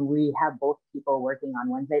when we have both people working on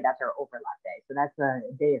Wednesday, that's our overlap day. So that's a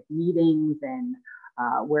day of meetings and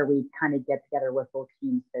where we kind of get together with both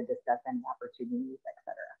teams to discuss any opportunities,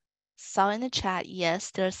 etc. Saw in the chat,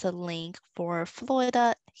 yes, there's a link for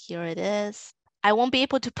Florida. Here it is. I won't be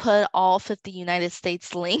able to put all 50 United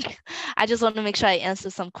States link. I just want to make sure I answer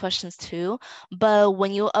some questions too. But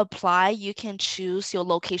when you apply, you can choose your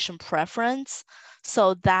location preference.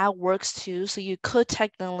 So that works too. So you could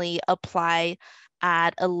technically apply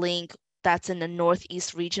at a link that's in the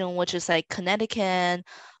Northeast region, which is like Connecticut,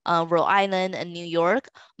 Rhode Island, and New York.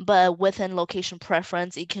 But within location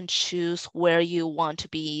preference, you can choose where you want to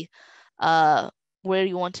be uh, where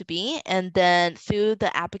you want to be. And then through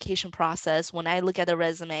the application process, when I look at the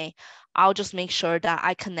resume, I'll just make sure that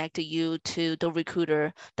I connect you to the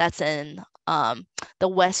recruiter that's in the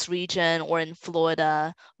West region or in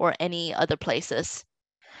Florida or any other places.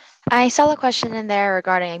 I saw a question in there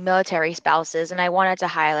regarding military spouses, and I wanted to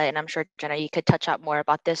highlight, and I'm sure Jenna, you could touch up more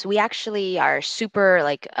about this. We actually are super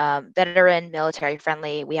veteran, military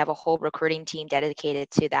friendly. We have a whole recruiting team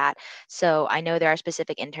dedicated to that. So I know there are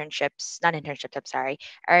specific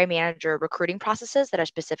area manager recruiting processes that are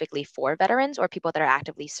specifically for veterans or people that are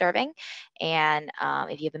actively serving. And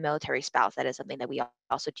if you have a military spouse, that is something that we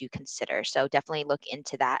also do consider. So definitely look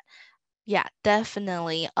into that. Yeah,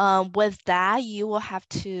 definitely. With that, you will have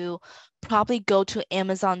to probably go to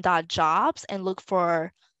Amazon.jobs and look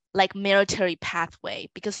for like military pathway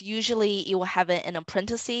because usually you will have it in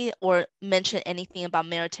apprenticeship or mention anything about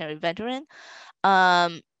military veteran.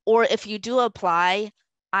 Or if you do apply,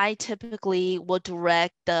 I typically will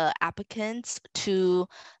direct the applicants to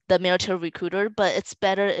the military recruiter, but it's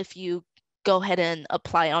better if you go ahead and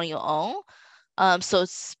apply on your own. So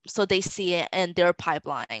they see it in their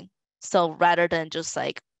pipeline. So rather than just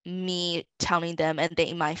like me telling them and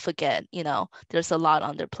they might forget, there's a lot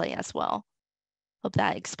on their plate as well. Hope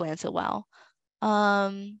that explains it well. I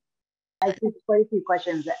see quite a few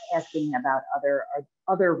questions asking about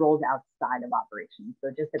other roles outside of operations. So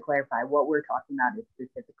just to clarify, what we're talking about is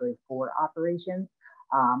specifically for operations.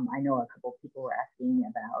 I know a couple of people were asking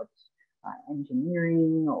about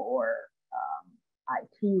engineering or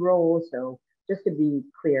IT roles. So just to be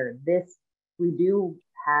clear, we do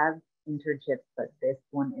have internships, but this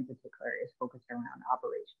one in particular is focused around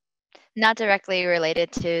operations. Not directly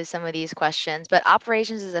related to some of these questions, but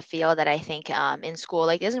operations is a field that I think in school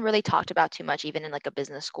isn't really talked about too much, even in like a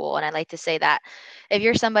business school. And I like to say that if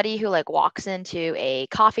you're somebody who walks into a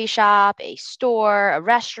coffee shop, a store, a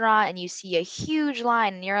restaurant, and you see a huge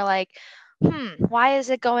line, and you're like, why is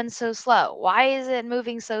it going so slow? Why is it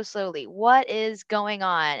moving so slowly? What is going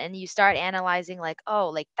on? And you start analyzing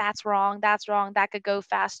that's wrong, that could go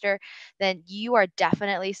faster. Then you are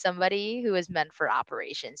definitely somebody who is meant for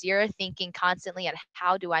operations. You're thinking constantly on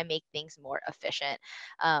how do I make things more efficient.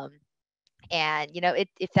 And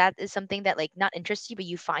if that is something that not interests you, but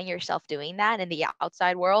you find yourself doing that in the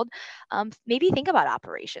outside world, maybe think about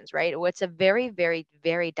operations, right? It's a very, very,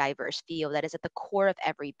 very diverse field that is at the core of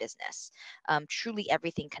every business. Truly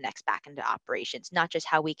everything connects back into operations, not just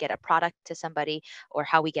how we get a product to somebody or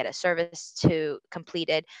how we get a service to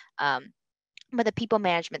completed. But the people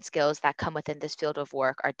management skills that come within this field of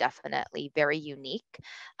work are definitely very unique.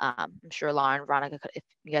 I'm sure Lauren, Veronica, if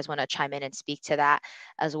you guys want to chime in and speak to that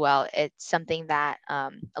as well, it's something that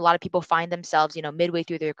a lot of people find themselves, midway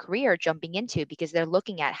through their career jumping into because they're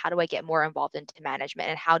looking at how do I get more involved into management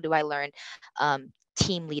and how do I learn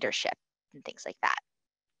team leadership and things like that.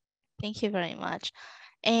 Thank you very much.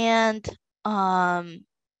 And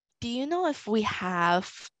do you know if we have,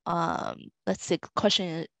 let's see,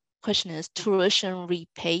 question is tuition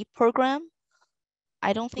repay program?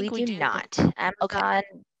 I don't think we do do. not. Amazon, okay.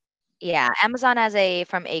 Yeah, Amazon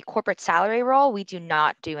from a corporate salary role, we do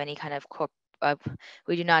not do any kind of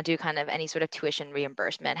we do not do kind of any sort of tuition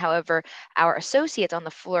reimbursement. However, our associates on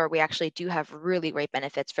the floor, we actually do have really great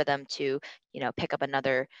benefits for them to, pick up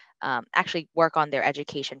another, actually work on their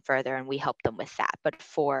education further, and we help them with that. But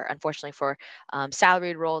unfortunately, for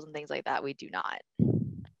salaried roles and things like that, we do not.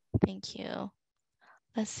 Thank you.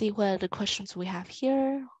 Let's see what other questions we have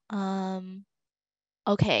here.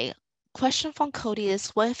 Okay, question from Cody is,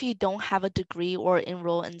 what if you don't have a degree or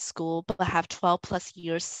enroll in school, but have 12 plus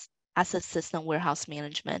years as assistant warehouse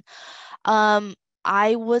management?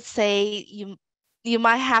 I would say you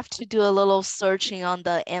might have to do a little searching on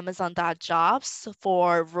the Amazon.jobs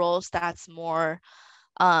for roles that's more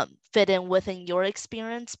fit in within your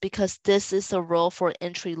experience because this is a role for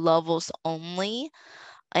entry levels only.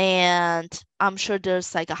 And I'm sure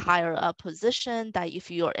there's a higher up position that if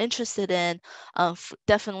you're interested in,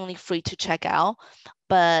 definitely free to check out.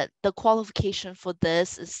 But the qualification for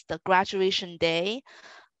this is the graduation day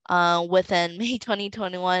within May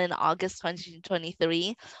 2021 and August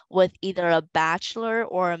 2023 with either a bachelor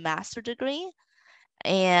or a master degree,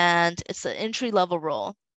 and it's an entry-level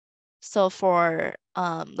role. So for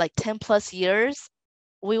like 10 plus years,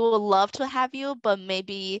 we would love to have you, but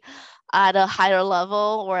maybe at a higher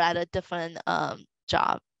level or at a different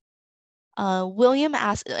job. William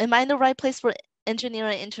asked, am I in the right place for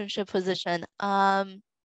engineering internship position?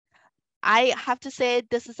 I have to say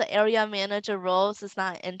this is an area manager role, so it's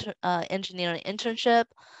not engineering internship.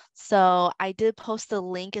 So I did post a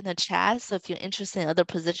link in the chat. So if you're interested in other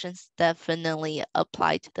positions, definitely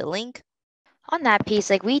apply to the link. On that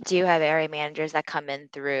piece, like we do have area managers that come in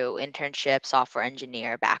through internship, software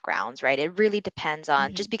engineer backgrounds, right? It really depends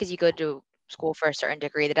on just because you go to school for a certain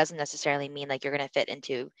degree, that doesn't necessarily mean like you're going to fit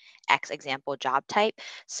into X example job type.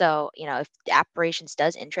 So, if the operations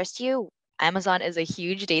does interest you, Amazon is a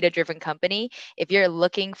huge data-driven company. If you're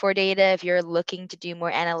looking for data, if you're looking to do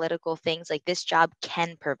more analytical things, like this job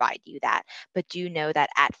can provide you that. But do know that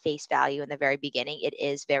at face value in the very beginning, it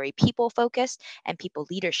is very people focused and people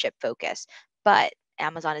leadership focused. But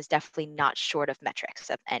Amazon is definitely not short of metrics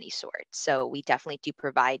of any sort. So we definitely do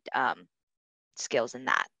provide skills in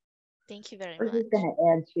that. Thank you very I was just going to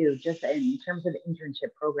add too, just in terms of the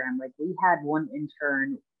internship program, like we had one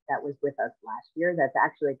intern that was with us last year that's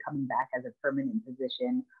actually coming back as a permanent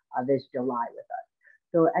position this July with us.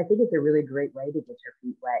 So I think it's a really great way to get your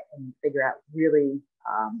feet wet and figure out really,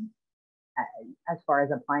 as far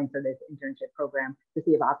as applying for this internship program, to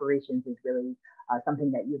see if operations is really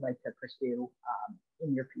something that you'd like to pursue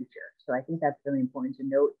in your future. So I think that's really important to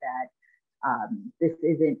note that this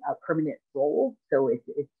isn't a permanent role. So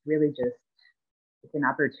it's really just, it's an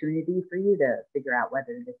opportunity for you to figure out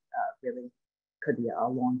whether this really could be a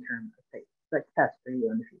long-term success for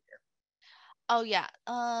you in the future. Oh yeah.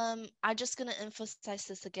 I'm just gonna emphasize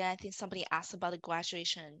this again. I think somebody asked about a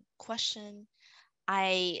graduation question.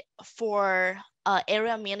 For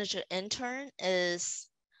area manager intern is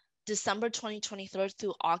December 2023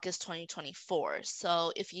 through August 2024.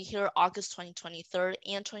 So if you hear August 2023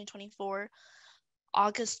 and 2024,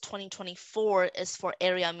 August 2024 is for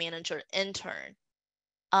area manager intern.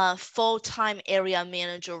 Full-time area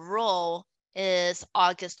manager role is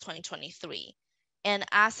August 2023. And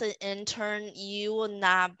as an intern, you will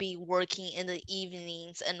not be working in the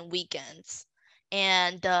evenings and weekends.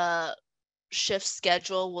 And the shift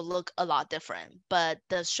schedule will look a lot different. But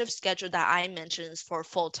the shift schedule that I mentioned is for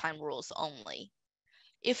full-time roles only.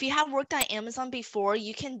 If you have worked at Amazon before,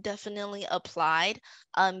 you can definitely apply.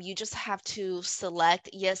 You just have to select,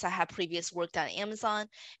 yes, I have previous worked at Amazon,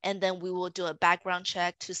 and then we will do a background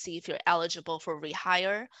check to see if you're eligible for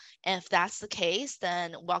rehire. And if that's the case,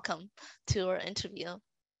 then welcome to our interview.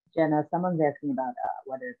 Jenna, someone's asking about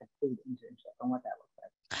whether it's a paid internship and what that looks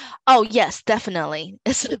like. Oh, yes, definitely.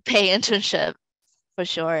 It's a paid internship for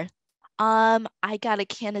sure. I got a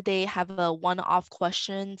candidate have a one-off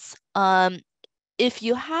questions. If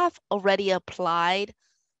you have already applied,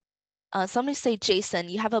 somebody say, Jason,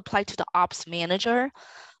 you have applied to the ops manager.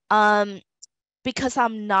 Because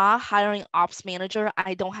I'm not hiring ops manager,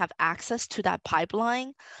 I don't have access to that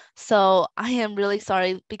pipeline. So I am really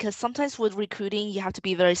sorry because sometimes with recruiting, you have to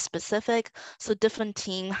be very specific. So different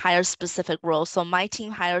team hires specific roles. So my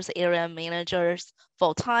team hires area managers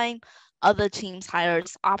full-time. Other teams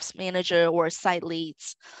hires ops manager or site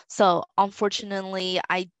leads. So unfortunately,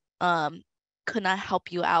 I could not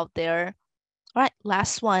help you out there. All right,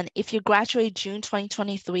 last one. If you graduate June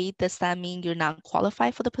 2023, does that mean you're not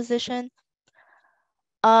qualified for the position?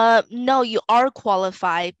 No, you are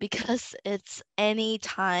qualified because it's any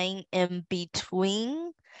time in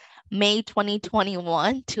between May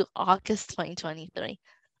 2021 to August 2023.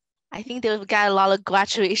 I think they've got a lot of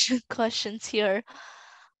graduation questions here.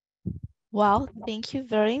 Well, thank you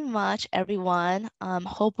very much, everyone.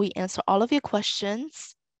 Hope we answer all of your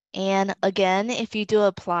questions. And again, if you do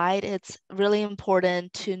apply, it's really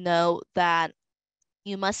important to know that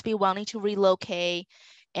you must be wanting to relocate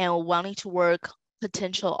and wanting to work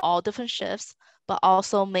potential all different shifts, but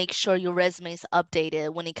also make sure your resume is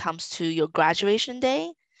updated when it comes to your graduation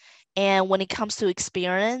day. And when it comes to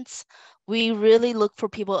experience, we really look for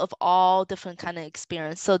people of all different kind of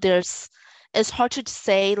experience. So it's hard to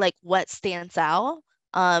say like what stands out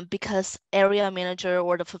because area manager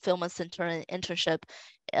or the fulfillment center and internship,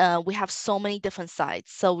 we have so many different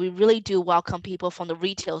sides. So we really do welcome people from the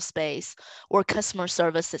retail space or customer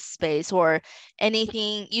services space or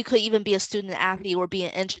anything. You could even be a student athlete or be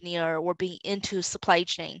an engineer or be into supply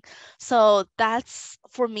chain. So that's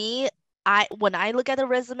for me, when I look at a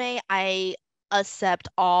resume, I accept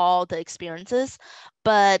all the experiences,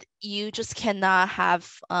 but you just cannot have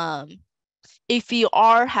if you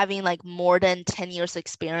are having like more than 10 years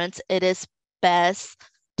experience, it is best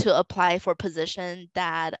to apply for a position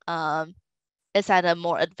that is at a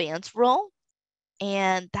more advanced role.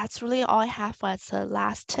 And that's really all I have as a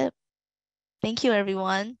last tip. Thank you,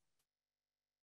 everyone.